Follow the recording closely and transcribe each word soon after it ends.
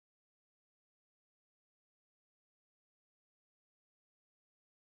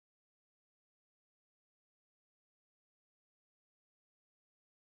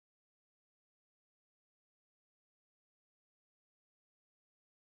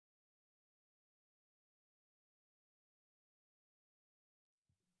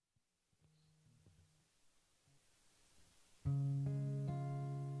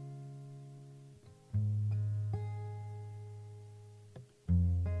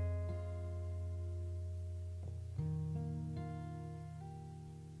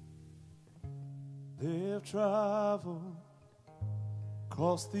have traveled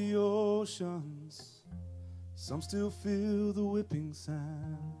across the oceans, some still feel the whipping sands.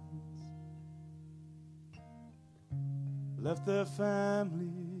 Left their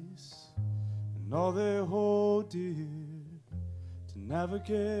families and all they hold dear to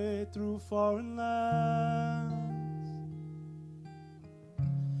navigate through foreign lands.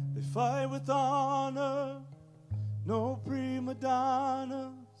 They fight with honor, no prima donnas,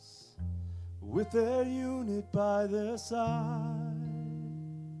 with their unit by their side.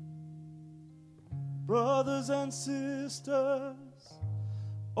 Brothers and sisters,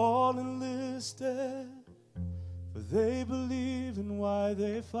 all enlisted, for they believe in why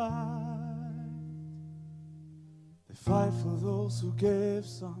they fight. They fight for those who gave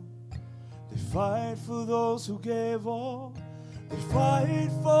some. They fight for those who gave all. They fight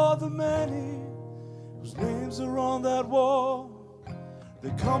for the many whose names are on that wall.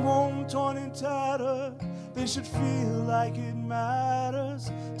 They come home torn and tattered. They should feel like it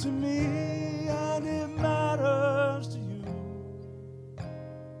matters to me and it matters to you.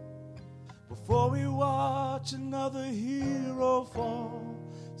 Before we watch another hero fall,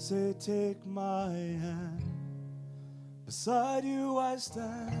 say, take my hand. Beside you I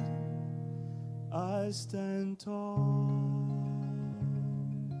stand tall.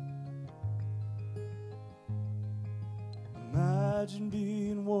 Imagine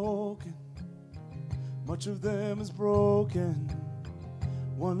being woken, much of them is broken.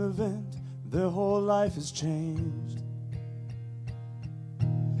 One event, their whole life has changed.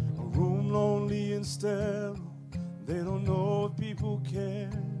 A room lonely and sterile, they don't know if people care.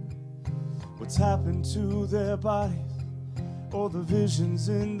 What's happened to their bodies or the visions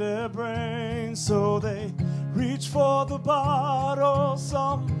in their brains? So they reach for the bottle,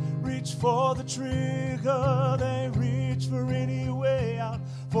 some reach for the trigger. They reach for any way out,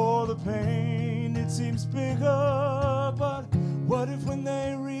 for the pain it seems bigger. But what if when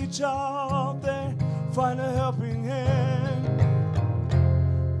they reach out they find a helping hand?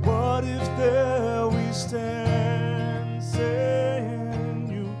 What if there we stand saying,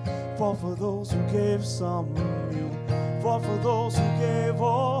 you fought for those who gave some, you fought for those who gave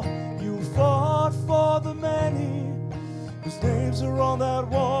all, you fought for the many whose names are on that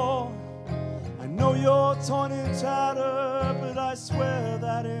wall. I know you're torn and tattered, but I swear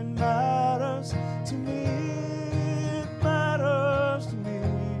that it matters to me. It matters to me.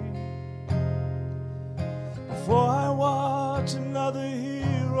 Before I watch another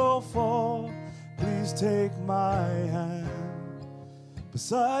hero fall, please take my hand.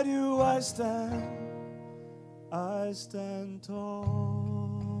 Beside you I stand tall.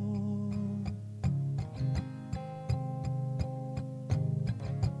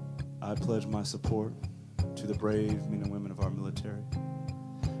 I pledge my support to the brave men and women of our military.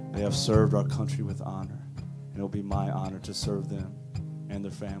 They have served our country with honor, and it will be my honor to serve them and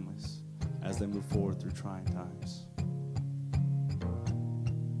their families as they move forward through trying times.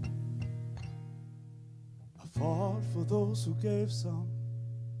 I fought for those who gave some.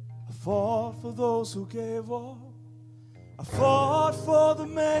 I fought for those who gave all. I fought for the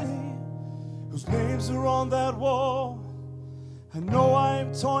many whose names are on that wall. I know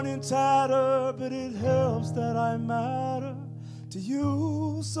I'm torn and tattered, but it helps that I matter to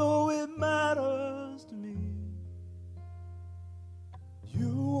you, so it matters to me.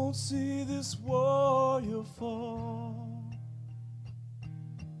 You won't see this warrior fall.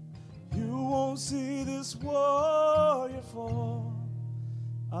 You won't see this warrior fall.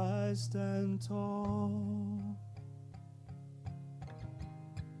 I stand tall.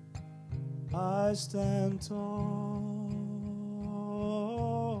 I stand tall.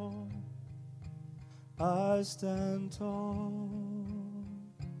 I stand tall.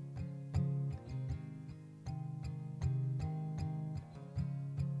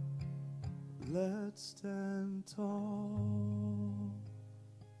 Let's stand tall.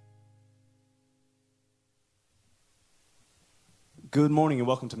 Good morning and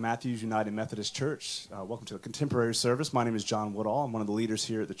welcome to Matthews United Methodist Church. Welcome to a contemporary service. My name is John Woodall. I'm one of the leaders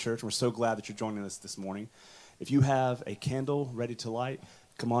here at the church, and we're so glad that you're joining us this morning. If you have a candle ready to light,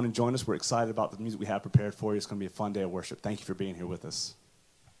 come on and join us. We're excited about the music we have prepared for you. It's going to be a fun day of worship. Thank you for being here with us.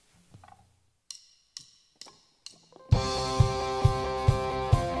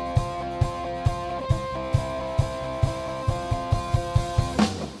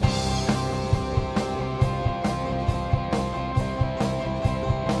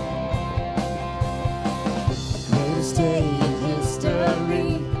 Greatest day in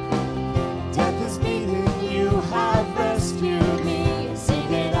history. Death is beaten. You have rescued me.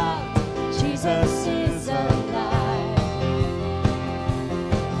 Sing it out. Jesus is alive.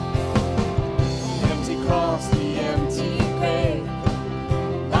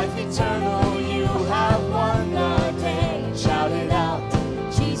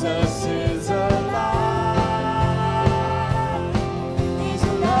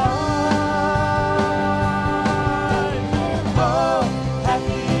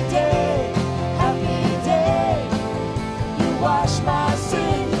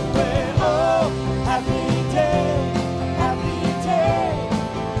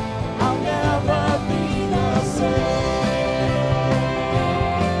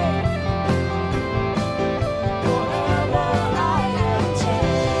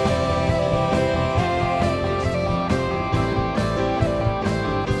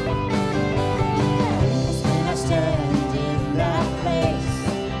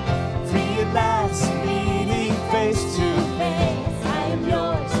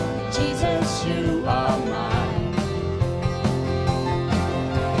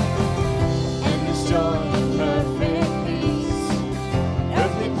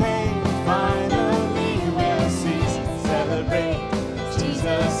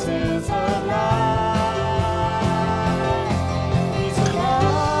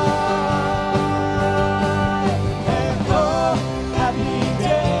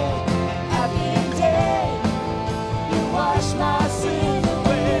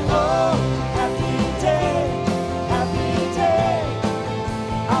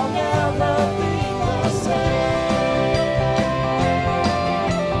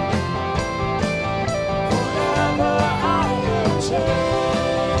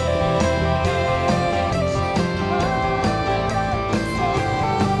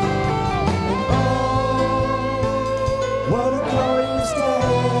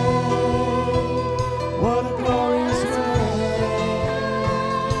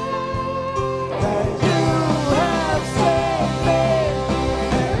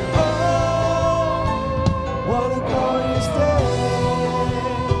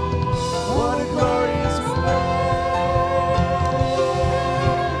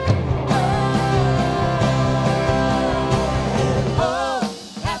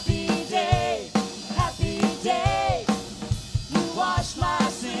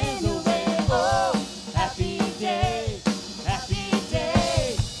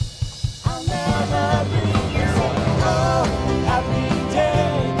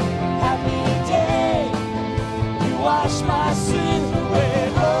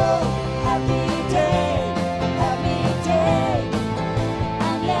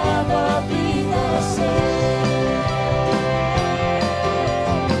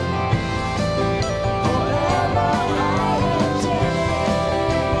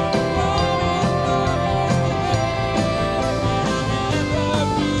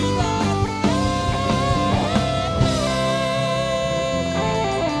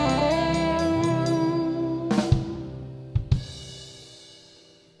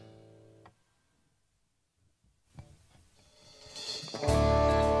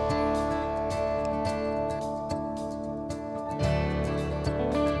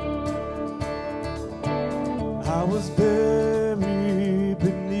 was buried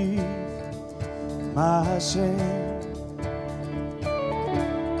beneath my shame.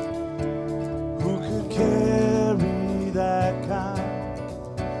 Who could carry that kind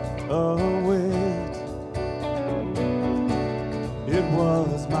of weight? It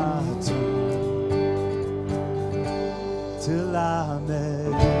was my turn till I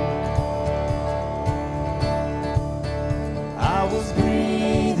met you. I was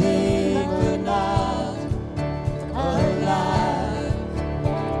breathing but not alive.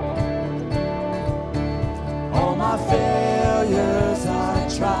 All my failures I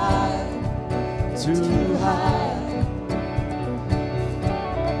tried to hide.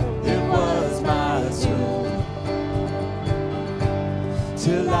 It was my turn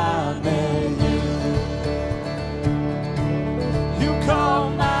till I met you. You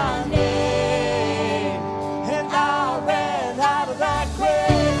called my name and I ran out of that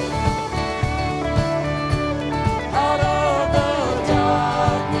grave, out of the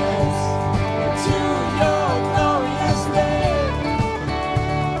darkness to your glorious name.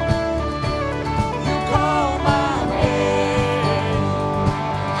 You called my name,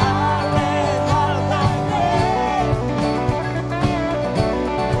 I ran out of that grave,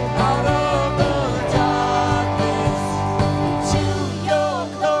 out of the darkness to your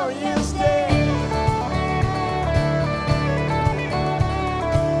glorious name.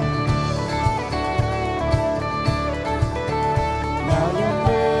 Now your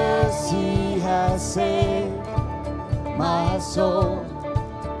mercy has saved my soul.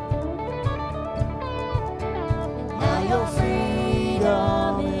 Now your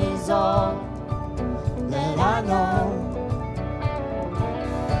freedom is all that I know.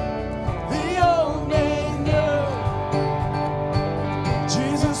 The old name knew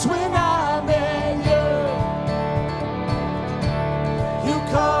Jesus when I met you. You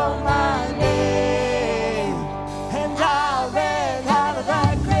called my name and I ran out of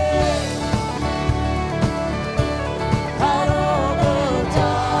that grave, out of the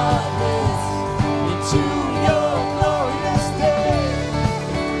darkness into your glorious day.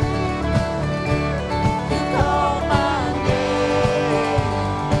 You called my name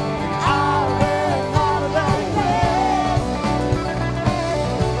and I ran out of that grave,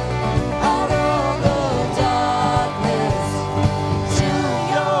 out of the darkness to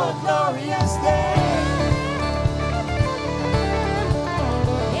your glorious day.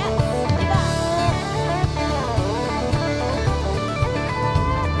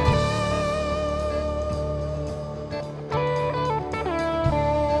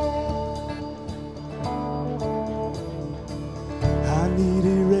 I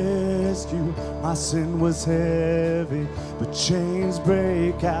needed rescue, my sin was heavy, but chains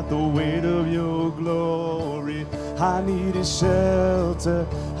break at the weight of your glory. I needed shelter,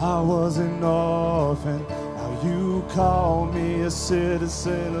 I was an orphan, now you call me a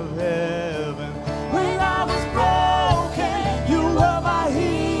citizen of heaven. When I was broken, you were my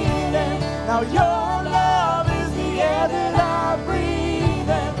healing, now your love is the air that I breathe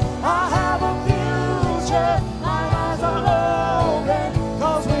in. I have a future, my eyes are open,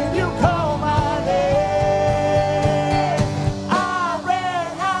 'cause when you call my name, I ran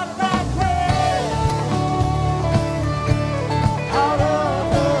out of that grave, out of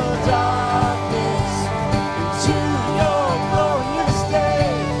the darkness into your glorious day.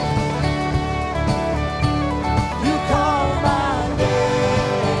 You called my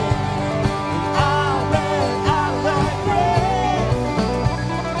name and I ran out of that grave,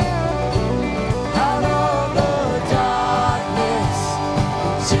 out of the darkness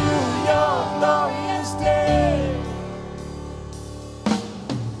to your glorious day.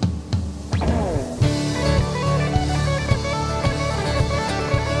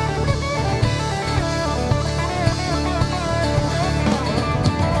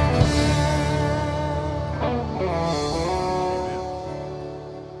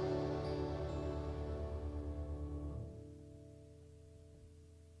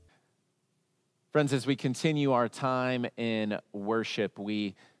 Friends, as we continue our time in worship,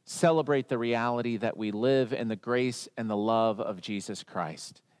 we celebrate the reality that we live in the grace and the love of Jesus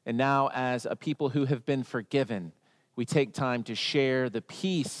Christ. And now, as a people who have been forgiven, we take time to share the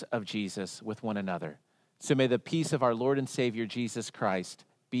peace of Jesus with one another. So may the peace of our Lord and Savior Jesus Christ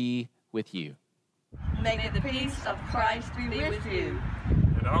be with you. May the peace of Christ be with you.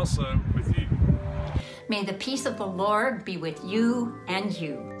 And also with you. May the peace of the Lord be with you and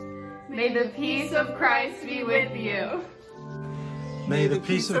you. May the peace of Christ be with you. May the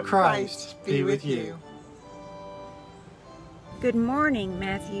peace of Christ be with you. Good morning,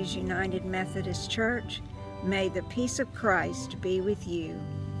 Matthews United Methodist Church. May the peace of Christ be with you.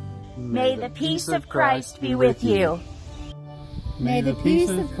 May the peace of Christ be with you. May the peace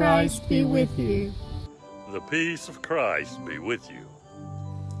of Christ be with you. The peace of Christ be with you.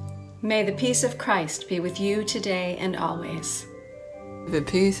 May the peace of Christ be with you today and always. The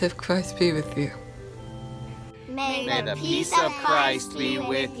peace of Christ be with you. May the peace of Christ be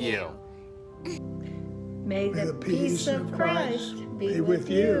with you. May the peace of Christ be with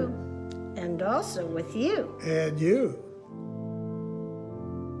you. And also with you. And you.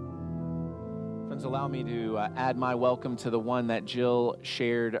 Friends, allow me to add my welcome to the one that Jill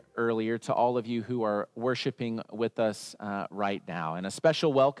shared earlier, to all of you who are worshiping with us right now. And a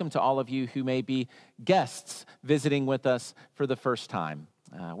special welcome to all of you who may be guests visiting with us for the first time.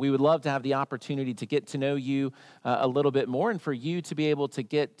 We would love to have the opportunity to get to know you a little bit more and for you to be able to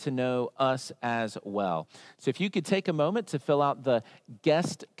get to know us as well. So if you could take a moment to fill out the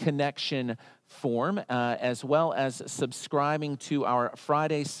guest connection form, as well as subscribing to our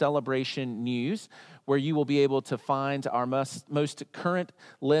Friday celebration news, where you will be able to find our most current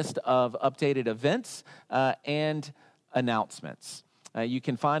list of updated events and announcements. You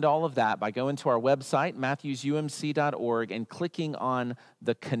can find all of that by going to our website, matthewsumc.org, and clicking on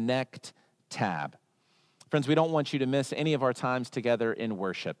the Connect tab. Friends, we don't want you to miss any of our times together in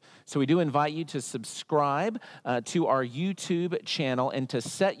worship. So we do invite you to subscribe to our YouTube channel and to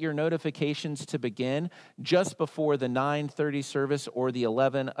set your notifications to begin just before the 9:30 service or the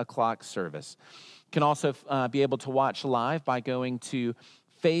 11 o'clock service. You can also be able to watch live by going to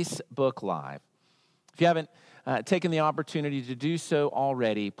Facebook Live. If you haven't taken the opportunity to do so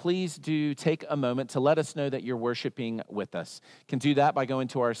already, please do take a moment to let us know that you're worshiping with us. You can do that by going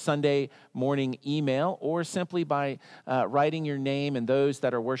to our Sunday morning email or simply by writing your name and those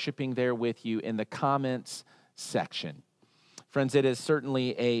that are worshiping there with you in the comments section. Friends, it is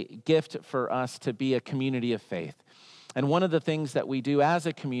certainly a gift for us to be a community of faith. And one of the things that we do as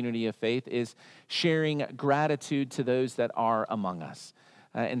a community of faith is sharing gratitude to those that are among us.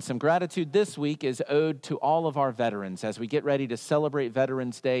 And some gratitude this week is owed to all of our veterans as we get ready to celebrate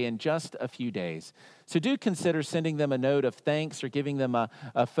Veterans Day in just a few days. So do consider sending them a note of thanks or giving them a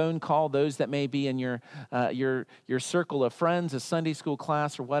phone call, those that may be in your circle of friends, a Sunday school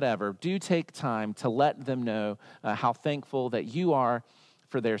class, or whatever. Do take time to let them know how thankful that you are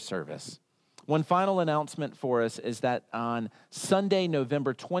for their service. One final announcement for us is that on Sunday,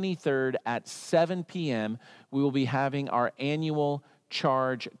 November 23rd at 7 p.m., we will be having our annual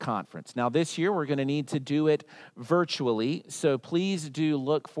Charge Conference. Now, this year, we're going to need to do it virtually, so please do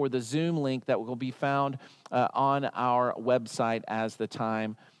look for the Zoom link that will be found on our website as the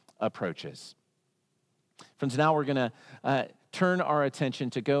time approaches. Friends, now we're going to turn our attention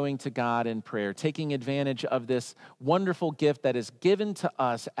to going to God in prayer, taking advantage of this wonderful gift that is given to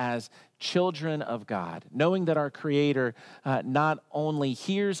us as children of God, knowing that our Creator not only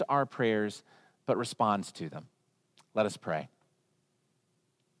hears our prayers, but responds to them. Let us pray.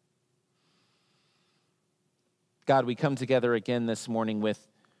 God, we come together again this morning with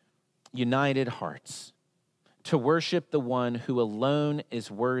united hearts to worship the one who alone is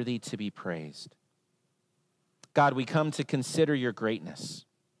worthy to be praised. God, we come to consider your greatness.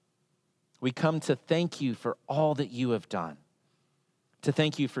 We come to thank you for all that you have done, to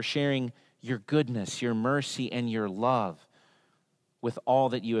thank you for sharing your goodness, your mercy, and your love with all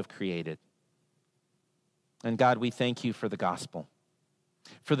that you have created. And God, we thank you for the gospel,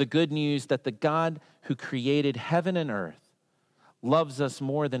 for the good news that the God who created heaven and earth loves us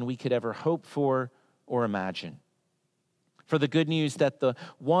more than we could ever hope for or imagine. For the good news that the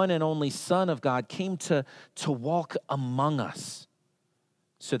one and only Son of God came to walk among us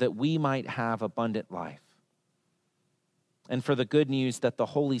so that we might have abundant life. And for the good news that the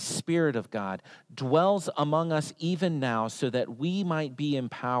Holy Spirit of God dwells among us even now so that we might be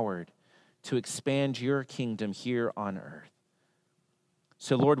empowered to expand your kingdom here on earth.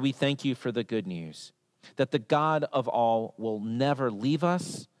 So, Lord, we thank you for the good news that the God of all will never leave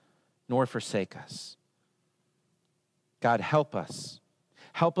us nor forsake us. God, help us.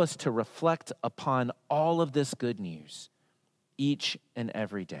 Help us to reflect upon all of this good news each and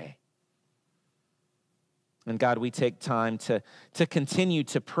every day. And God, we take time to continue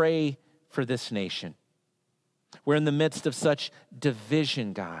to pray for this nation. We're in the midst of such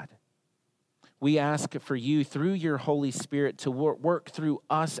division, God. We ask for you, through your Holy Spirit, to work through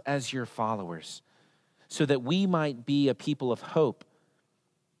us as your followers so that we might be a people of hope,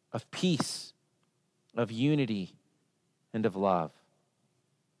 of peace, of unity, and of love.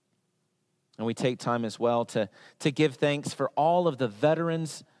 And we take time as well to give thanks for all of the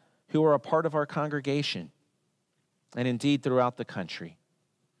veterans who are a part of our congregation and indeed throughout the country.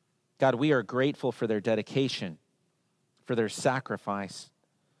 God, we are grateful for their dedication, for their sacrifice,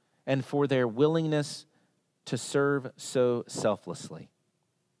 and for their willingness to serve so selflessly.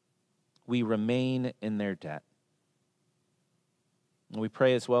 We remain in their debt. And we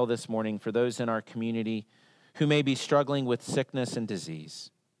pray as well this morning for those in our community who may be struggling with sickness and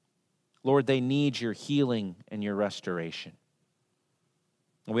disease. Lord, they need your healing and your restoration.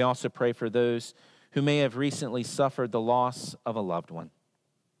 And we also pray for those who may have recently suffered the loss of a loved one.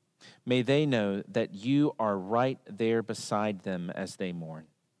 May they know that you are right there beside them as they mourn.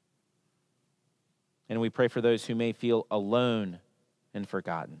 And we pray for those who may feel alone and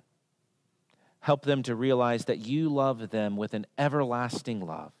forgotten. Help them to realize that you love them with an everlasting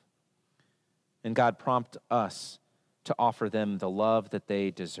love. And God, prompt us to offer them the love that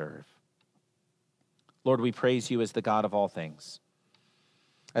they deserve. Lord, we praise you as the God of all things,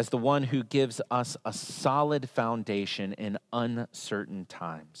 as the one who gives us a solid foundation in uncertain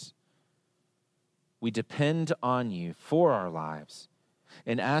times. We depend on you for our lives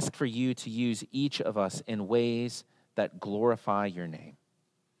and ask for you to use each of us in ways that glorify your name.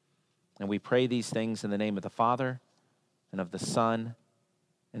 And we pray these things in the name of the Father, and of the Son,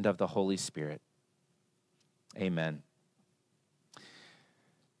 and of the Holy Spirit. Amen.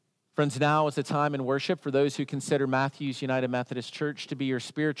 Friends, now is a time in worship for those who consider Matthews United Methodist Church to be your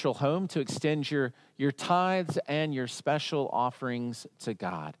spiritual home, to extend your tithes and your special offerings to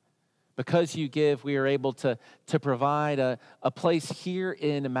God. Because you give, we are able to provide a place here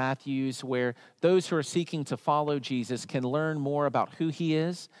in Matthews where those who are seeking to follow Jesus can learn more about who he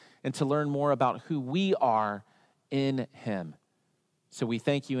is and to learn more about who we are in him. So we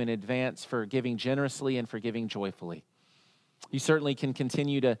thank you in advance for giving generously and for giving joyfully. You certainly can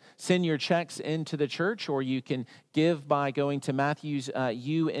continue to send your checks into the church, or you can give by going to Matthew's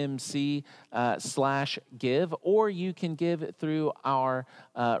UMC/give, or you can give through our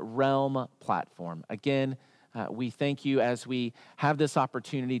Realm platform. Again, we thank you as we have this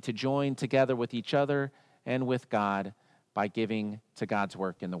opportunity to join together with each other and with God by giving to God's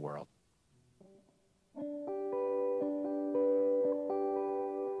work in the world.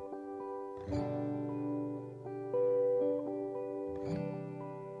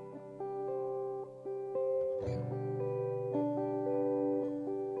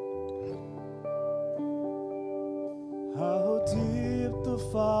 How deep the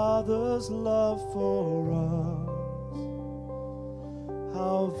Father's love for us,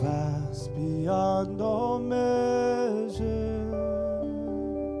 how vast beyond all measure,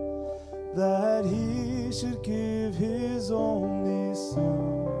 that he should give his only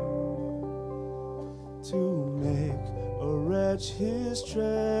Son to make a wretch his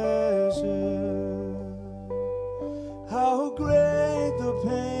treasure. How great the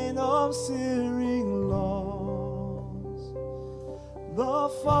pain of searing loss, the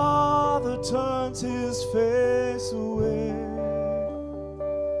Father turns his face away,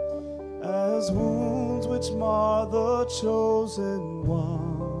 as wounds which mar the chosen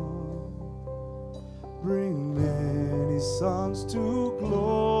one bring many sons to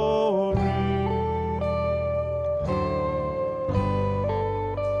glory.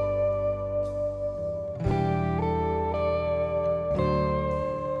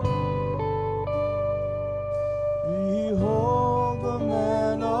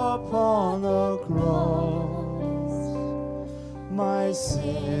 My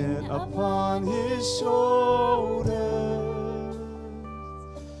sin upon his shoulders,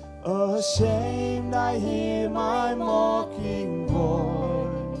 ashamed I hear my mocking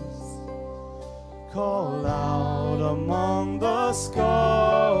voice call out among the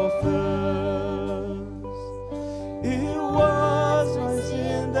scoffers. It was my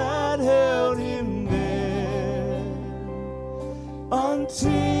sin that held him there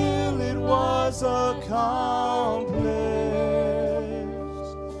until it was accomplished.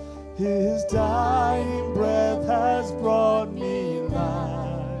 His dying breath has brought me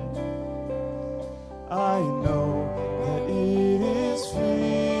life. I know that it is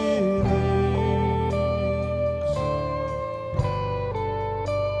finished.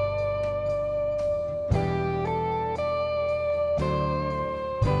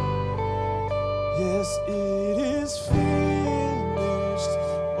 Yes, it is finished.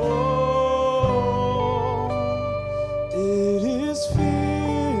 Oh, it is finished.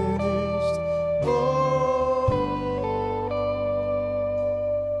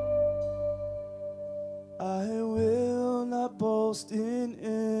 In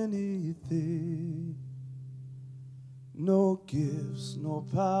anything, no gifts, no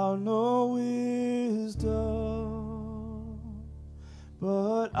power, no wisdom,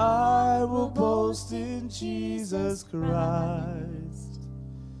 but I will boast in Jesus Christ,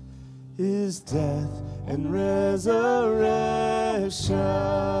 his death and resurrection.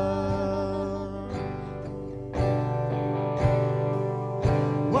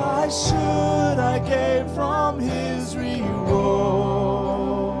 Why should I gain from his reward?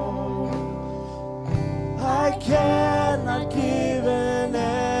 I cannot give an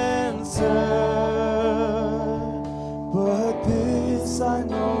answer, but this I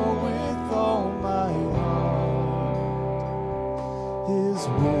know with all my heart: his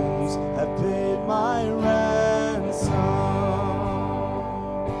wounds have paid my ransom.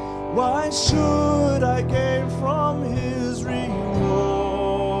 Why should I gain from his reward?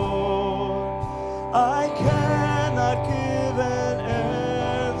 I cannot give an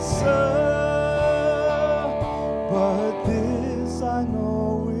answer, but this I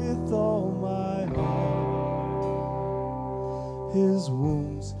know with all my heart: his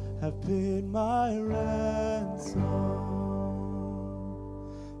wounds have paid my ransom.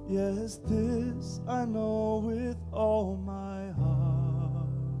 Yes, this I know with all my heart: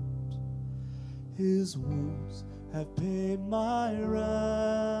 his wounds have paid my ransom.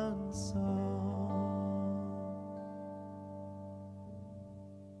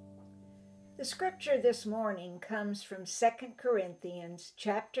 The scripture this morning comes from 2 Corinthians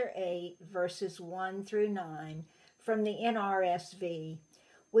chapter 8, verses 1 through 9 from the NRSV.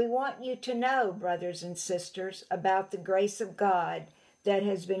 We want you to know, brothers and sisters, about the grace of God that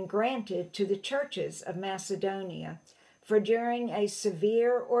has been granted to the churches of Macedonia. For during a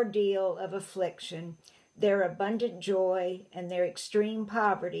severe ordeal of affliction, their abundant joy and their extreme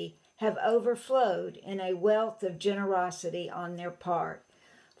poverty have overflowed in a wealth of generosity on their part.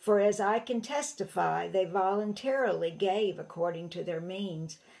 For as I can testify, they voluntarily gave according to their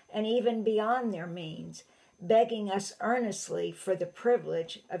means, and even beyond their means, begging us earnestly for the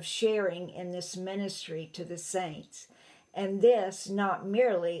privilege of sharing in this ministry to the saints. And this not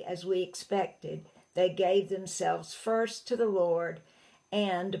merely as we expected. They gave themselves first to the Lord,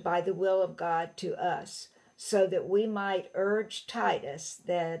 and by the will of God to us, so that we might urge Titus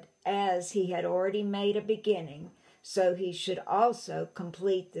that as he had already made a beginning, so he should also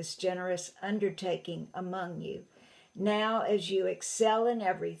complete this generous undertaking among you. Now as you excel in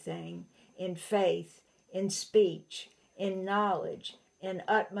everything, in faith, in speech, in knowledge, in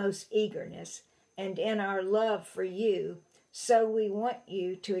utmost eagerness, and in our love for you, so we want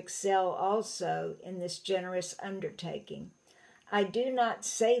you to excel also in this generous undertaking. I do not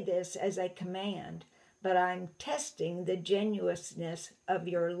say this as a command, but I'm testing the genuineness of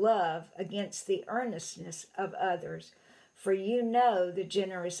your love against the earnestness of others. For you know the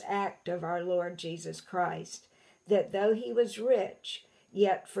generous act of our Lord Jesus Christ, that though he was rich,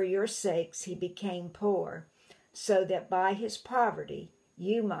 yet for your sakes he became poor, so that by his poverty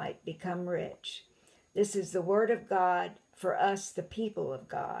you might become rich. This is the word of God for us, the people of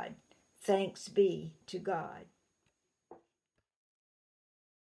God. Thanks be to God.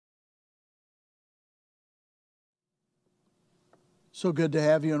 So good to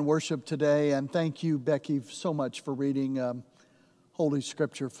have you in worship today, and thank you, Becky, so much for reading Holy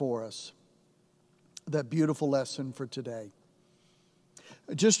Scripture for us. That beautiful lesson for today.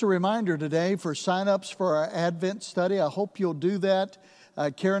 Just a reminder today for sign-ups for our Advent study. I hope you'll do that.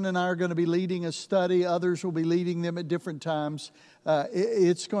 Karen and I are going to be leading a study. Others will be leading them at different times.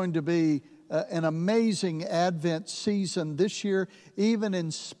 It's going to be an amazing Advent season this year, even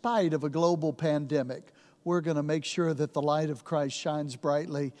in spite of a global pandemic. We're going to make sure that the light of Christ shines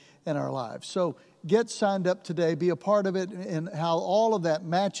brightly in our lives. So get signed up today. Be a part of it, and how all of that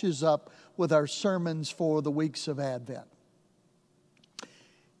matches up with our sermons for the weeks of Advent.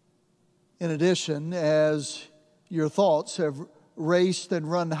 In addition, as your thoughts have raced and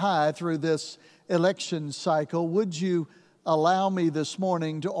run high through this election cycle, would you allow me this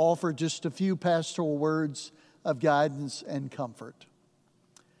morning to offer just a few pastoral words of guidance and comfort?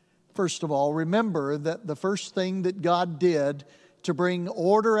 First of all, remember that the first thing that God did to bring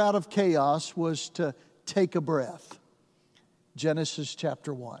order out of chaos was to take a breath. Genesis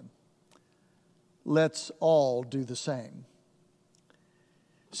chapter 1. Let's all do the same.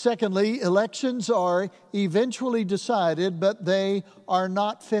 Secondly, elections are eventually decided, but they are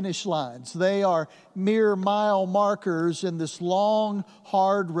not finish lines. They are mere mile markers in this long,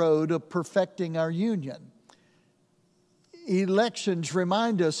 hard road of perfecting our union. Elections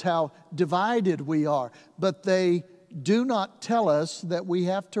remind us how divided we are, but they do not tell us that we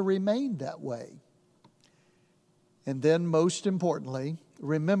have to remain that way. And then, most importantly,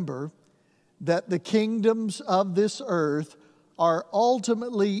 remember that the kingdoms of this earth are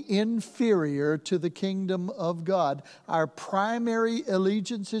ultimately inferior to the kingdom of God. Our primary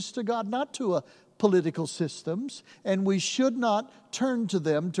allegiance is to God, not to a political systems, and we should not turn to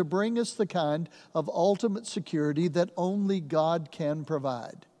them to bring us the kind of ultimate security that only God can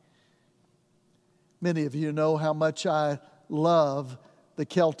provide. Many of you know how much I love the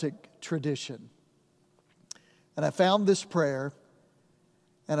Celtic tradition. And I found this prayer,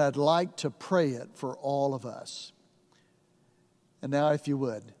 and I'd like to pray it for all of us. And now, if you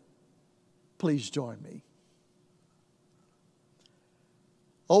would, please join me.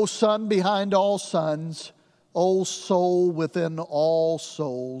 O Son behind all sons, O soul within all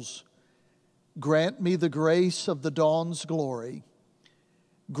souls, grant me the grace of the dawn's glory.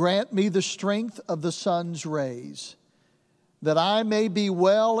 Grant me the strength of the sun's rays, that I may be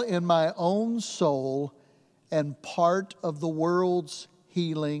well in my own soul and part of the world's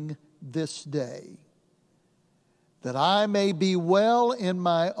healing this day. That I may be well in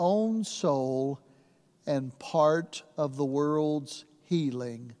my own soul and part of the world's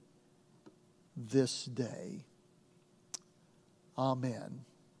healing this day. Amen.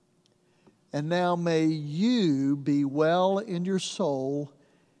 And now may you be well in your soul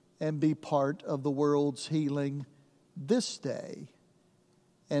and be part of the world's healing this day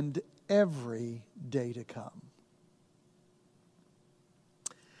and every day to come.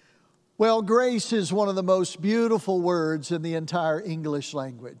 Well, grace is one of the most beautiful words in the entire English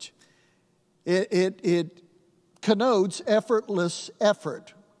language. It connotes effortless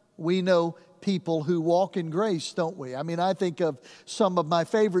effort. We know people who walk in grace, don't we? I mean, I think of some of my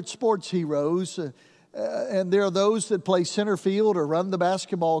favorite sports heroes, and there are those that play center field or run the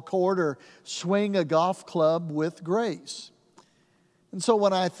basketball court or swing a golf club with grace. And so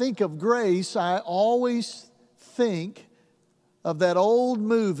when I think of grace, I always think of that old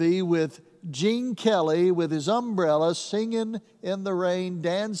movie with Gene Kelly with his umbrella singing in the rain,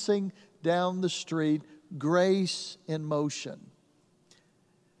 dancing down the street, Grace in Motion.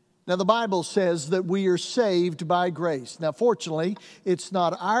 Now, the Bible says that we are saved by grace. Now, fortunately, it's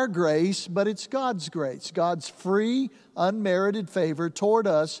not our grace, but it's God's grace, God's free, unmerited favor toward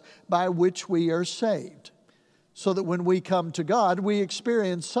us by which we are saved. So that when we come to God, we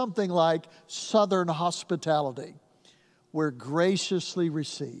experience something like Southern hospitality. We're graciously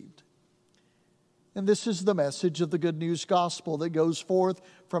received. And this is the message of the good news gospel that goes forth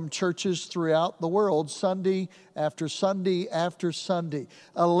from churches throughout the world, Sunday after Sunday after Sunday.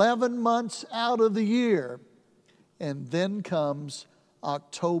 11 months out of the year. And then comes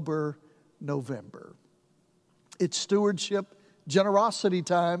October, November. It's stewardship, generosity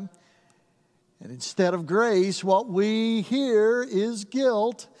time. And instead of grace, what we hear is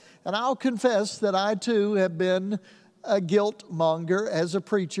guilt. And I'll confess that I too have been a guilt monger as a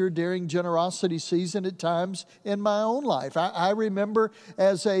preacher during generosity season at times in my own life. I remember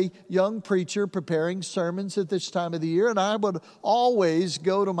as a young preacher preparing sermons at this time of the year, and I would always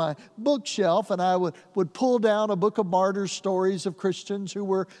go to my bookshelf and I would pull down a book of martyr stories of Christians who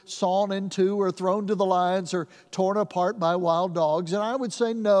were sawn in two or thrown to the lions or torn apart by wild dogs. And I would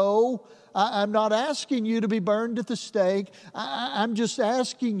say, no, I'm not asking you to be burned at the stake. I'm just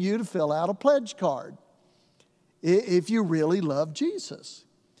asking you to fill out a pledge card if you really love Jesus.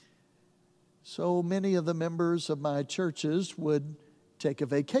 So many of the members of my churches would take a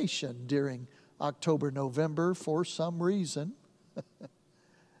vacation during October, November for some reason.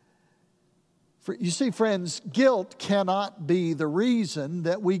 You see, friends, guilt cannot be the reason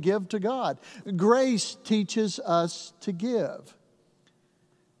that we give to God. Grace teaches us to give.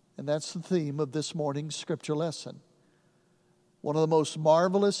 And that's the theme of this morning's scripture lesson. One of the most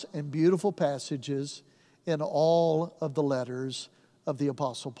marvelous and beautiful passages in all of the letters of the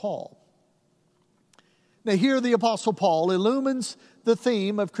Apostle Paul. Now here the Apostle Paul illumines the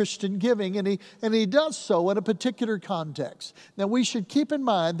theme of Christian giving, and he does so in a particular context. Now we should keep in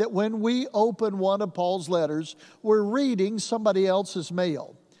mind that when we open one of Paul's letters, we're reading somebody else's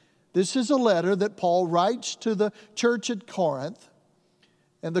mail. This is a letter that Paul writes to the church at Corinth,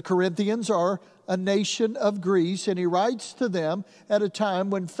 and the Corinthians are a nation of Greece, and he writes to them at a time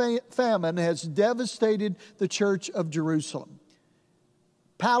when famine has devastated the church of Jerusalem.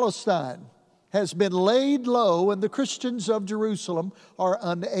 Palestine has been laid low, and the Christians of Jerusalem are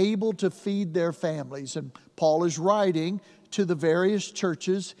unable to feed their families. And Paul is writing to the various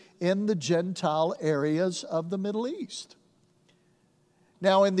churches in the Gentile areas of the Middle East.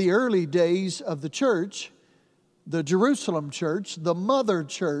 Now, in the early days of the church, the Jerusalem church, the mother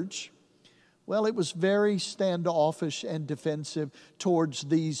church, well, it was very standoffish and defensive towards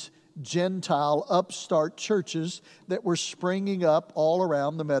these Gentile upstart churches that were springing up all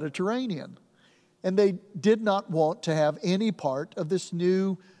around the Mediterranean. And they did not want to have any part of this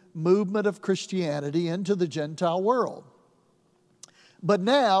new movement of Christianity into the Gentile world. But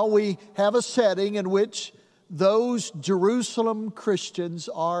now we have a setting in which those Jerusalem Christians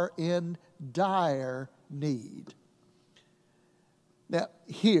are in dire need. Now,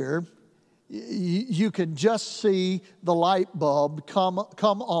 here, you can just see the light bulb come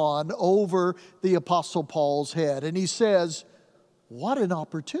on over the Apostle Paul's head. And he says, what an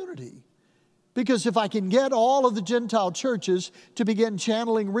opportunity. Because if I can get all of the Gentile churches to begin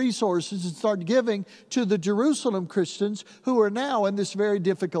channeling resources and start giving to the Jerusalem Christians who are now in this very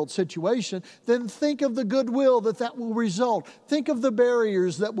difficult situation, then think of the goodwill that will result. Think of the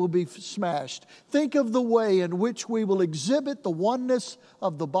barriers that will be smashed. Think of the way in which we will exhibit the oneness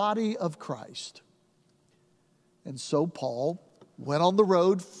of the body of Christ. And so Paul went on the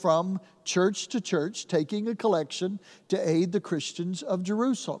road from church to church, taking a collection to aid the Christians of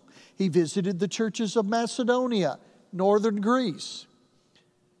Jerusalem. He visited the churches of Macedonia, northern Greece.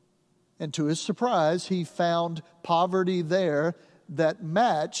 And to his surprise, he found poverty there that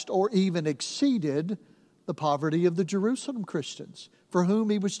matched or even exceeded the poverty of the Jerusalem Christians, for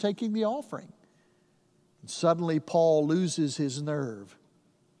whom he was taking the offering. And suddenly Paul loses his nerve.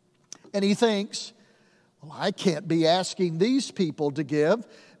 And he thinks, well, I can't be asking these people to give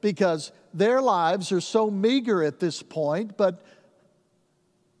because their lives are so meager at this point. But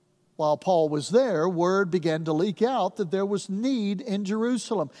while Paul was there, word began to leak out that there was need in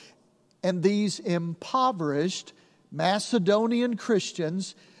Jerusalem. And these impoverished Macedonian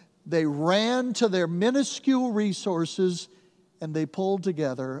Christians, they ran to their minuscule resources and they pulled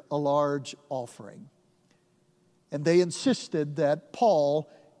together a large offering. And they insisted that Paul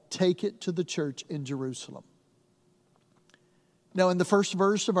take it to the church in Jerusalem. Now, in the first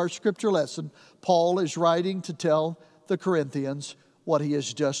verse of our scripture lesson, Paul is writing to tell the Corinthians what he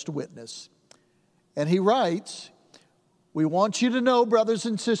has just witnessed. And he writes, we want you to know, brothers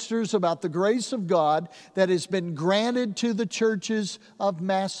and sisters, about the grace of God that has been granted to the churches of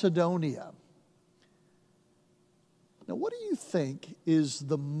Macedonia. Now, what do you think is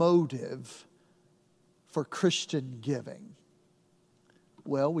the motive for Christian giving?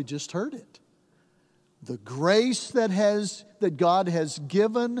 Well, we just heard it. The grace that God has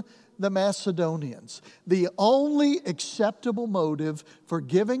given the Macedonians. The only acceptable motive for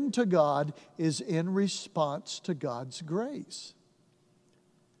giving to God is in response to God's grace.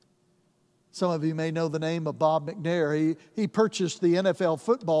 Some of you may know the name of Bob McNair. He purchased the NFL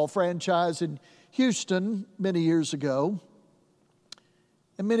football franchise in Houston many years ago.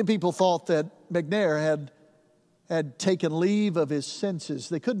 And many people thought that McNair had taken leave of his senses.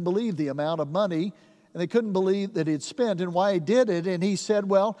 They couldn't believe the amount of money, and they couldn't believe that he'd spent and why he did it. And he said,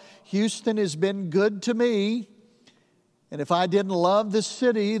 well, Houston has been good to me, and if I didn't love this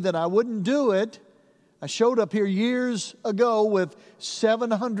city, then I wouldn't do it. I showed up here years ago with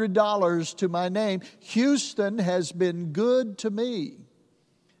 $700 to my name. Houston has been good to me.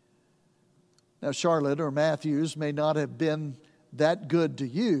 Now, Charlotte or Matthews may not have been that good to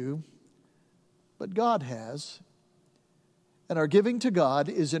you, but God has. And our giving to God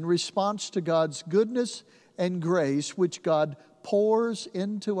is in response to God's goodness and grace, which God pours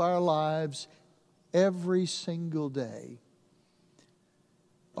into our lives every single day.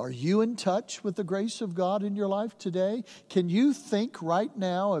 Are you in touch with the grace of God in your life today? Can you think right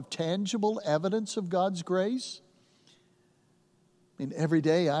now of tangible evidence of God's grace? I mean, every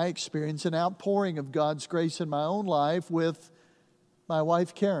day I experience an outpouring of God's grace in my own life with my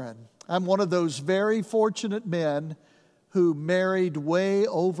wife, Karen. I'm one of those very fortunate men who married way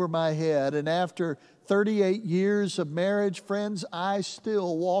over my head. And after 38 years of marriage, friends, I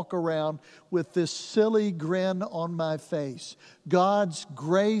still walk around with this silly grin on my face. God's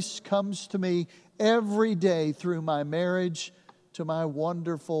grace comes to me every day through my marriage to my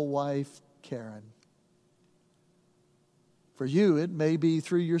wonderful wife, Karen. For you, it may be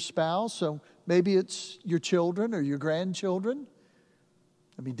through your spouse, so maybe it's your children or your grandchildren.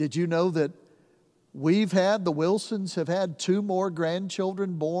 I mean, did you know that the Wilsons have had 2 more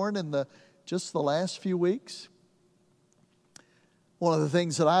grandchildren born in just the last few weeks? One of the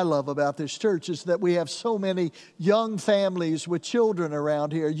things that I love about this church is that we have so many young families with children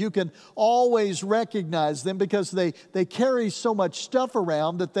around here. You can always recognize them because they carry so much stuff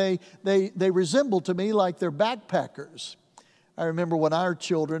around that they resemble to me like they're backpackers. I remember when our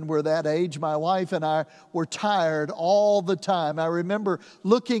children were that age, my wife and I were tired all the time. I remember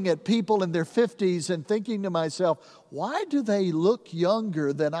looking at people in their 50s and thinking to myself, why do they look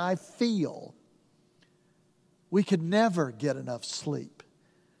younger than I feel? We could never get enough sleep.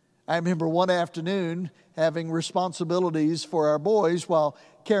 I remember one afternoon having responsibilities for our boys while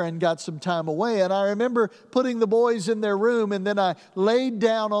Karen got some time away. And I remember putting the boys in their room, and then I laid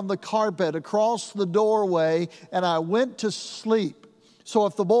down on the carpet across the doorway and I went to sleep. So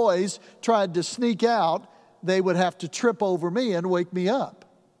if the boys tried to sneak out, they would have to trip over me and wake me up.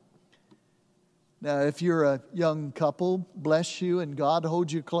 Now, if you're a young couple, bless you and God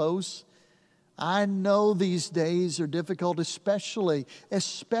holds you close. I know these days are difficult, especially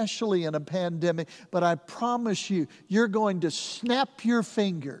in a pandemic, but I promise you, you're going to snap your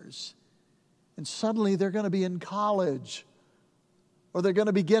fingers and suddenly they're going to be in college, or they're going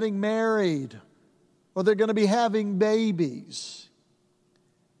to be getting married, or they're going to be having babies.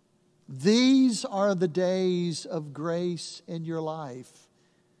 These are the days of grace in your life.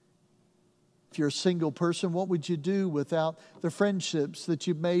 If you're a single person, what would you do without the friendships that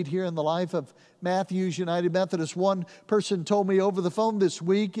you've made here in the life of Matthews United Methodist? One person told me over the phone this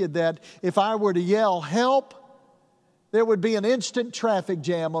week that if I were to yell, "Help!" there would be an instant traffic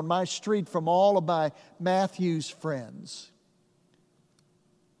jam on my street from all of my Matthews friends.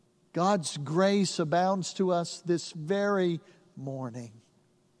 God's grace abounds to us this very morning.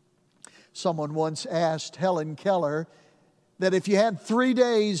 Someone once asked Helen Keller that if you had 3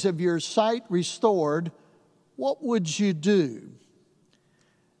 days of your sight restored, what would you do?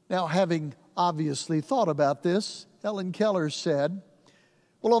 Now, having obviously thought about this, Helen Keller said,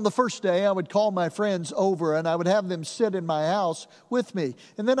 well, on the first day, I would call my friends over and I would have them sit in my house with me.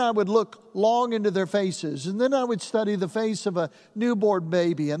 And then I would look long into their faces. And then I would study the face of a newborn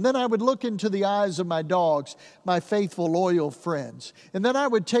baby. And then I would look into the eyes of my dogs, my faithful, loyal friends. And then I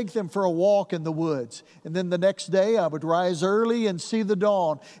would take them for a walk in the woods. And then the next day, I would rise early and see the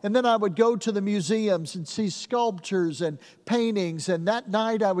dawn. And then I would go to the museums and see sculptures and paintings. And that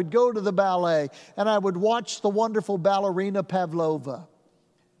night, I would go to the ballet and I would watch the wonderful ballerina Pavlova.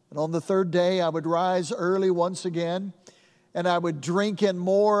 And on the third day, I would rise early once again, and I would drink in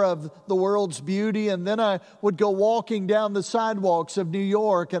more of the world's beauty, and then I would go walking down the sidewalks of New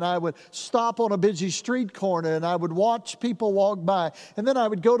York, and I would stop on a busy street corner, and I would watch people walk by, and then I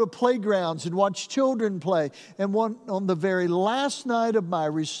would go to playgrounds and watch children play. And on the very last night of my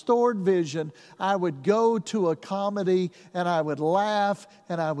restored vision, I would go to a comedy, and I would laugh,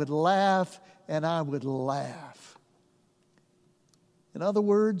 and I would laugh, and I would laugh. In other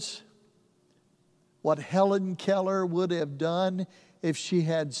words, what Helen Keller would have done if she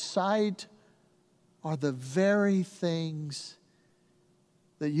had sight are the very things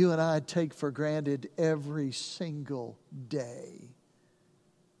that you and I take for granted every single day.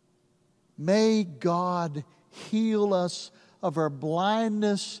 May God heal us of our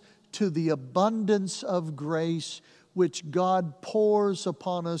blindness to the abundance of grace which God pours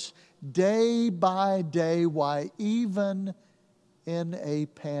upon us day by day, why even in a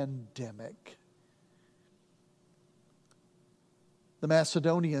pandemic. The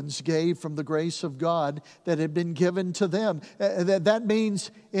Macedonians gave from the grace of God that had been given to them. That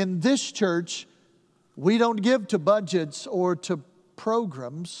means in this church, we don't give to budgets or to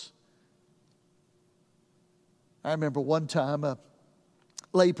programs. I remember one time a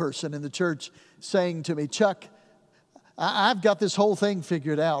layperson in the church saying to me, "Chuck, I've got this whole thing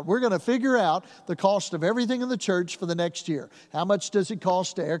figured out. We're going to figure out the cost of everything in the church for the next year. How much does it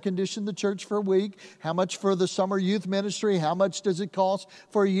cost to air condition the church for a week? How much for the summer youth ministry? How much does it cost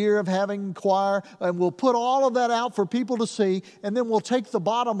for a year of having choir? And we'll put all of that out for people to see, and then we'll take the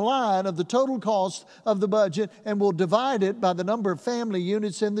bottom line of the total cost of the budget and we'll divide it by the number of family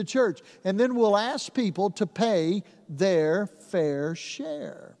units in the church. And then we'll ask people to pay their fair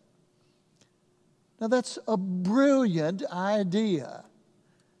share." Now that's a brilliant idea,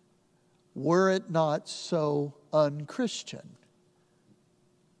 were it not so unchristian.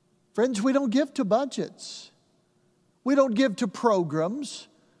 Friends, we don't give to budgets. We don't give to programs.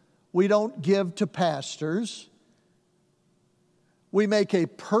 We don't give to pastors. We make a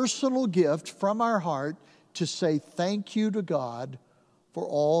personal gift from our heart to say thank you to God for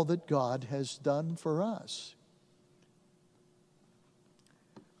all that God has done for us.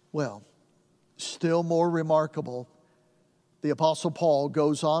 Well, still more remarkable, the Apostle Paul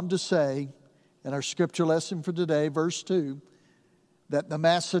goes on to say in our scripture lesson for today, verse 2, that the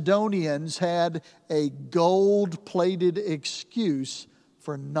Macedonians had a gold-plated excuse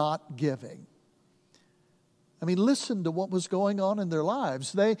for not giving. I mean, listen to what was going on in their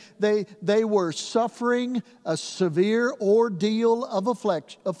lives. They were suffering a severe ordeal of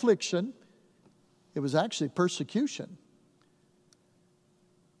affliction. It was actually persecution,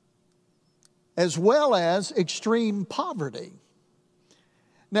 as well as extreme poverty.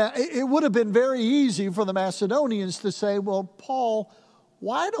 Now, it would have been very easy for the Macedonians to say, "Well, Paul,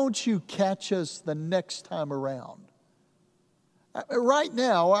 why don't you catch us the next time around? Right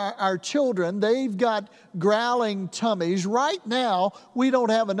now, our children, they've got growling tummies. Right now, we don't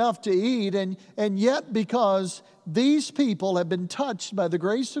have enough to eat. And yet, because these people have been touched by the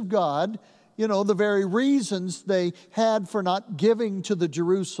grace of God, you know, the very reasons they had for not giving to the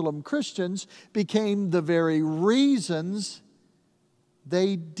Jerusalem Christians became the very reasons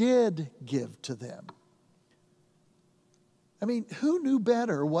they did give to them. I mean, who knew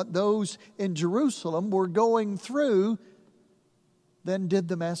better what those in Jerusalem were going through than did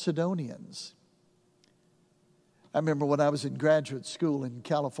the Macedonians? I remember when I was in graduate school in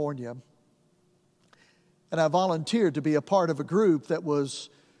California, and I volunteered to be a part of a group that was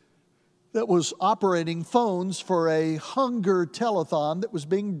operating phones for a hunger telethon that was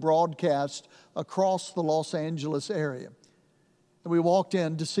being broadcast across the Los Angeles area. And we walked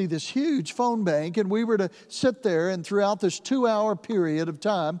in to see this huge phone bank, and we were to sit there, and throughout this 2-hour period of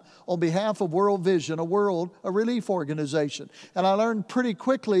time, on behalf of World Vision, a relief organization. And I learned pretty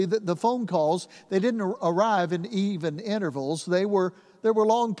quickly that the phone calls, they didn't arrive in even intervals. There were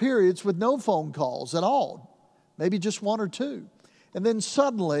long periods with no phone calls at all, maybe just one or two. And then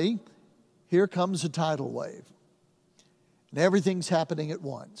suddenly, here comes a tidal wave. And everything's happening at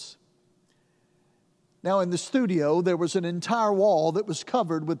once. Now, in the studio, there was an entire wall that was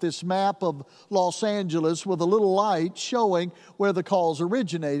covered with this map of Los Angeles with a little light showing where the calls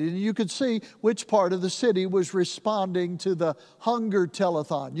originated. And you could see which part of the city was responding to the hunger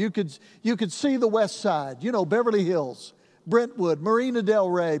telethon. You could see the west side, you know, Beverly Hills, Brentwood, Marina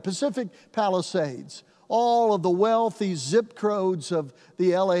del Rey, Pacific Palisades, all of the wealthy zip codes of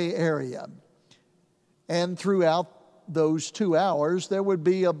the LA area. And throughout those 2 hours, there would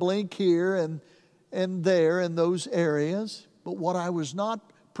be a blink here and there in those areas. But what I was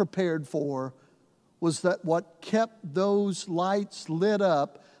not prepared for was that what kept those lights lit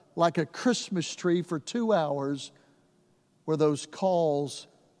up like a Christmas tree for 2 hours were those calls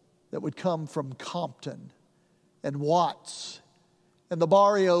that would come from Compton and Watts and the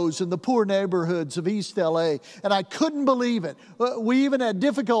barrios and the poor neighborhoods of East LA. And I couldn't believe it. We even had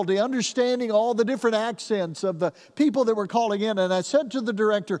difficulty understanding all the different accents of the people that were calling in. And I said to the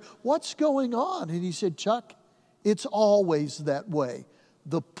director, "What's going on?" And he said, "Chuck, it's always that way.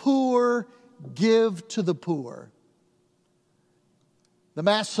 The poor give to the poor. The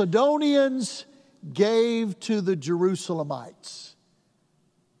Macedonians gave to the Jerusalemites.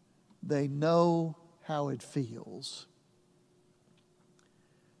 They know how it feels."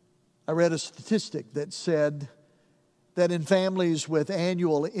 I read a statistic that said that in families with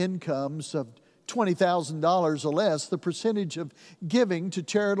annual incomes of $20,000 or less, the percentage of giving to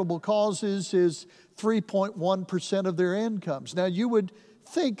charitable causes is 3.1% of their incomes. Now, you would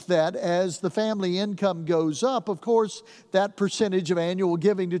think that as the family income goes up, of course, that percentage of annual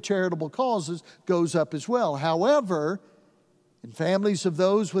giving to charitable causes goes up as well. However, in families of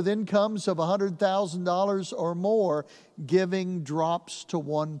those with incomes of $100,000 or more, giving drops to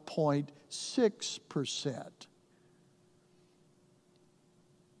 1.6%.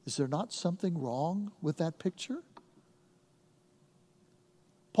 Is there not something wrong with that picture?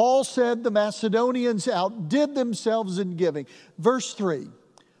 Paul said the Macedonians outdid themselves in giving. Verse 3,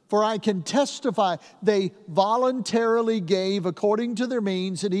 "For I can testify they voluntarily gave according to their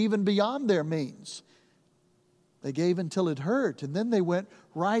means and even beyond their means. They gave until it hurt, and then they went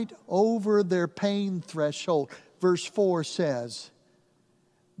right over their pain threshold." Verse 4 says,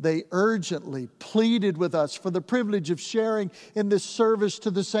 "They urgently pleaded with us for the privilege of sharing in this service to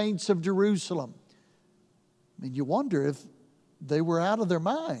the saints of Jerusalem." I mean, you wonder if they were out of their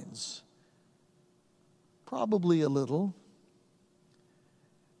minds. Probably a little.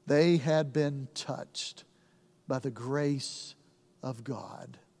 They had been touched by the grace of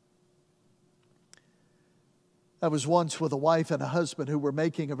God. I was once with a wife and a husband who were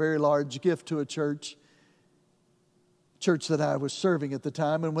making a very large gift to a church that I was serving at the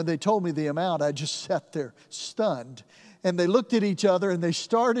time. And when they told me the amount, I just sat there stunned. And they looked at each other and they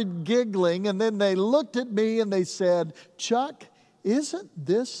started giggling. And then they looked at me and they said, "Chuck, isn't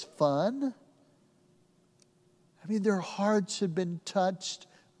this fun?" I mean, their hearts had been touched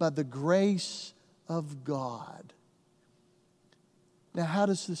by the grace of God. Now, how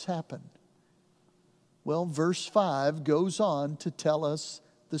does this happen? Well, verse 5 goes on to tell us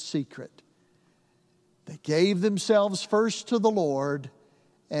the secret. They gave themselves first to the Lord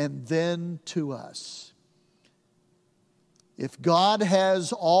and then to us. If God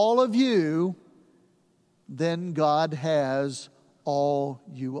has all of you, then God has all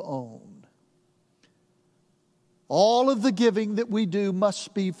you own. All of the giving that we do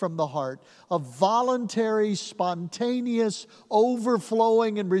must be from the heart, a voluntary, spontaneous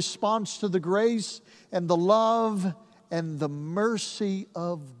overflowing in response to the grace and the love and the mercy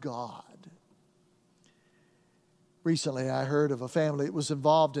of God. Recently, I heard of a family that was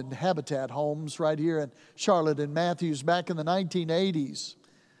involved in Habitat homes right here in Charlotte and Matthews back in the 1980s.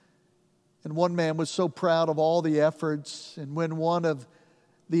 And one man was so proud of all the efforts. And when one of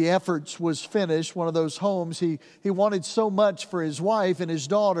the efforts was finished, one of those homes, he wanted so much for his wife and his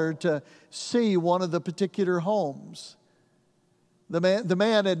daughter to see one of the particular homes. The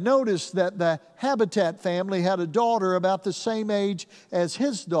man had noticed that the Habitat family had a daughter about the same age as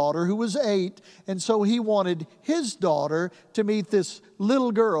his daughter, who was 8, and so he wanted his daughter to meet this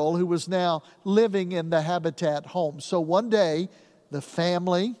little girl who was now living in the Habitat home. So one day, the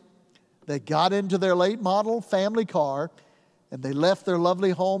family, they got into their late model family car, and they left their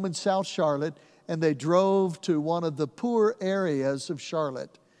lovely home in South Charlotte, and they drove to one of the poor areas of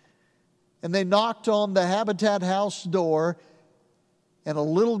Charlotte. And they knocked on the Habitat house door, and a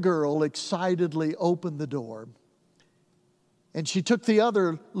little girl excitedly opened the door. And she took the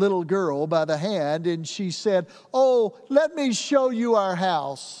other little girl by the hand and she said, "Oh, let me show you our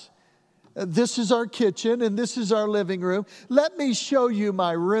house. This is our kitchen and this is our living room. Let me show you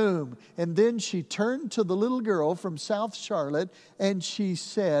my room." And then she turned to the little girl from South Charlotte and she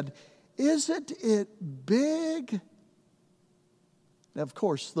said, "Isn't it big?" Now, of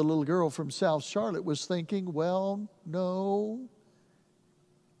course, the little girl from South Charlotte was thinking, well, no.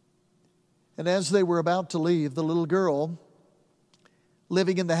 And as they were about to leave, the little girl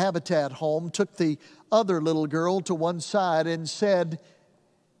living in the Habitat home took the other little girl to one side and said,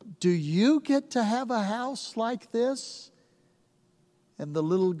 "Do you get to have a house like this?" And the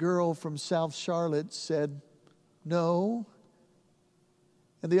little girl from South Charlotte said, "No."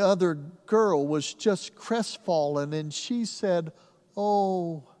 And the other girl was just crestfallen and she said,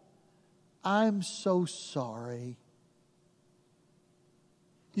 "Oh, I'm so sorry."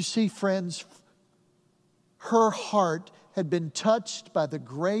 You see, friends, her heart had been touched by the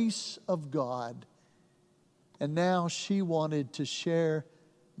grace of God, and now she wanted to share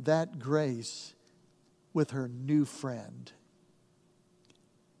that grace with her new friend.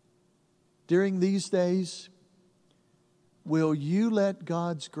 During these days, will you let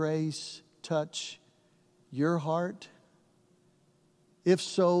God's grace touch your heart? If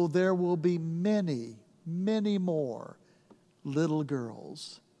so, there will be many, many more little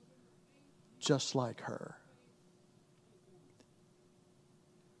girls just like her.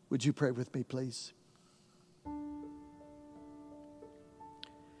 Would you pray with me, please?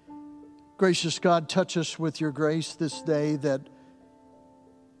 Gracious God, touch us with your grace this day that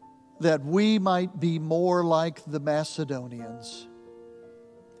we might be more like the Macedonians,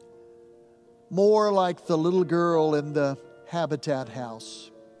 more like the little girl in the Habitat house.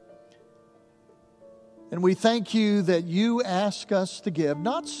 And we thank you that you ask us to give,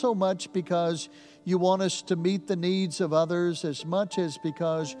 not so much because you want us to meet the needs of others, as much as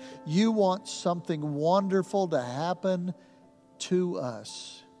because you want something wonderful to happen to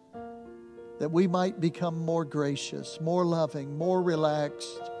us, that we might become more gracious, more loving, more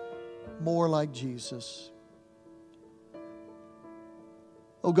relaxed, more like Jesus.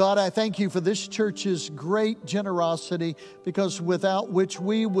 Oh God, I thank you for this church's great generosity, because without which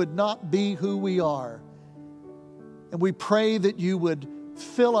we would not be who we are. And we pray that you would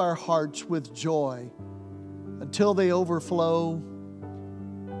fill our hearts with joy until they overflow,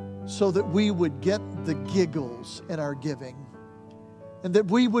 so that we would get the giggles in our giving, and that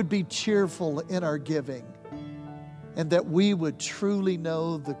we would be cheerful in our giving, and that we would truly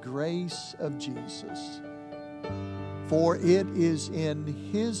know the grace of Jesus. For it is in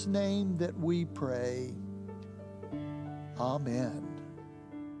His name that we pray. Amen.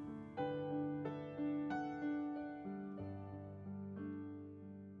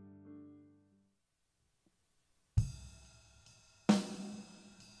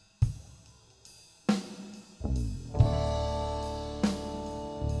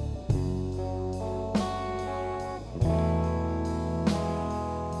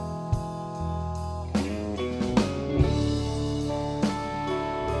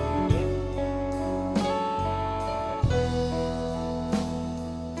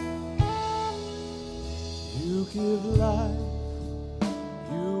 Give life,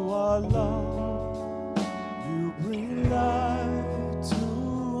 you are love, you bring light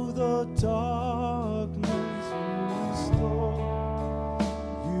to the darkness, you restore,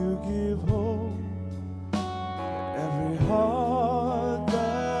 you give hope to every heart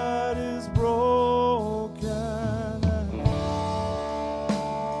that is broken, and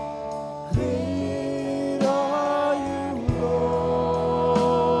great are you, Lord.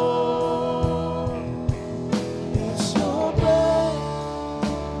 It's your breath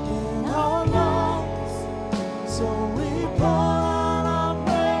in our lungs, so we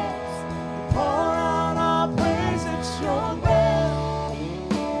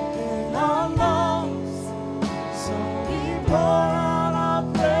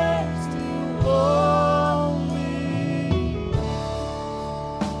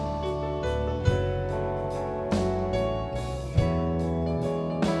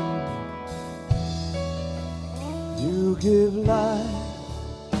give life,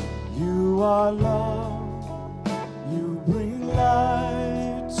 you are love, you bring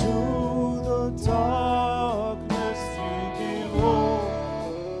light to the darkness, you give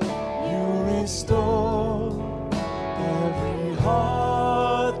hope, you restore every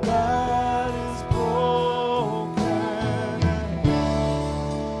heart that is broken.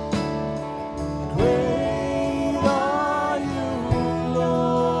 Great are you,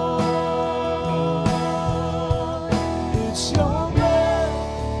 Lord. It's your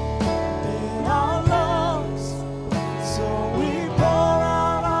breath in our lungs, so we pour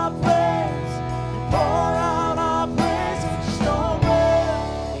out our praise. We pour out our praise. It's your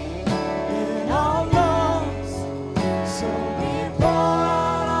breath in our lungs, so we pour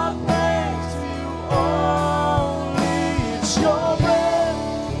out our praise to you only. It's your breath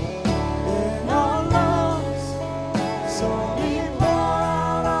in our lungs, so we pour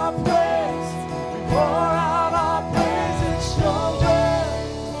out our praise. We pour out our praise. It's your breath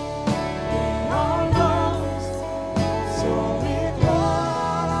in our lungs, so we pour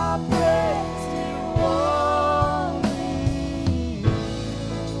out our praise to you only.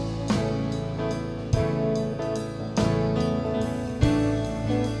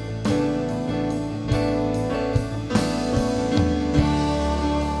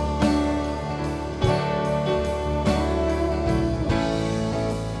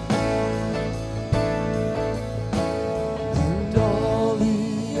 And all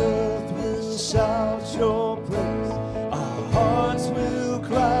the earth will shout your praise. Our hearts will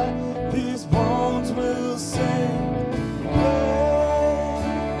cry, these bones will sing. Great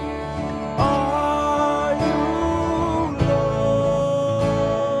are you, Lord.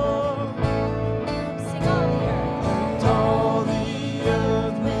 And all the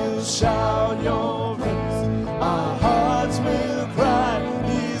earth will shout your praise. Our hearts will cry,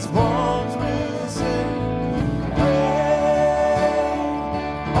 these bones will sing.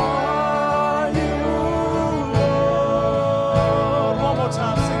 Are you, Lord? One more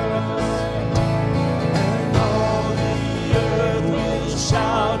time, sing it with us. And all the earth will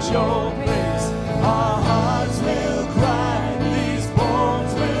shout your praise. Our hearts will cry, these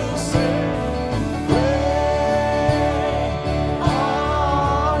bones will sing. Great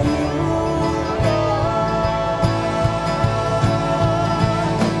are you, Lord.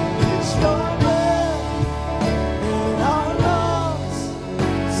 It's your breath in our lungs,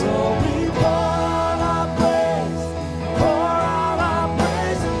 so we pour out our praise, pour out our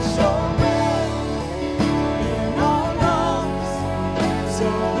praise. It's your breath in our lungs, so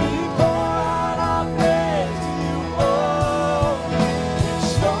we pour out our praise to you only.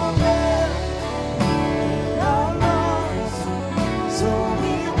 It's your breath in our lungs, so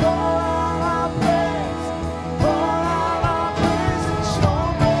we pour out our praise, pour out our praise. It's your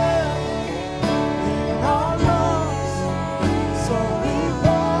breath in our lungs, so we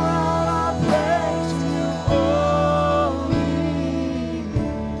pour out our praise to you only.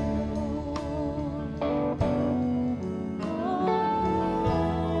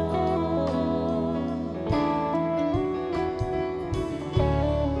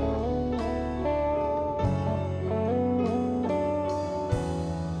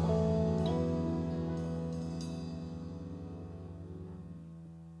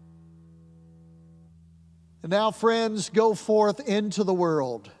 And now, friends, go forth into the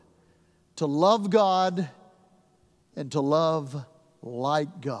world to love God and to love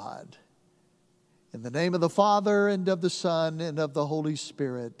like God. In the name of the Father, and of the Son, and of the Holy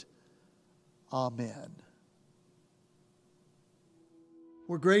Spirit. Amen.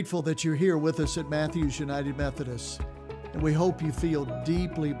 We're grateful that you're here with us at Matthews United Methodist, and we hope you feel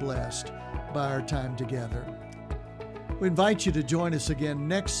deeply blessed by our time together. We invite you to join us again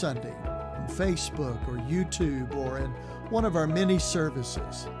next Sunday on Facebook or YouTube or in one of our many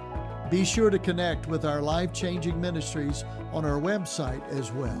services. Be sure to connect with our life-changing ministries on our website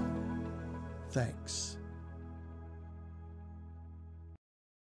as well. Thanks.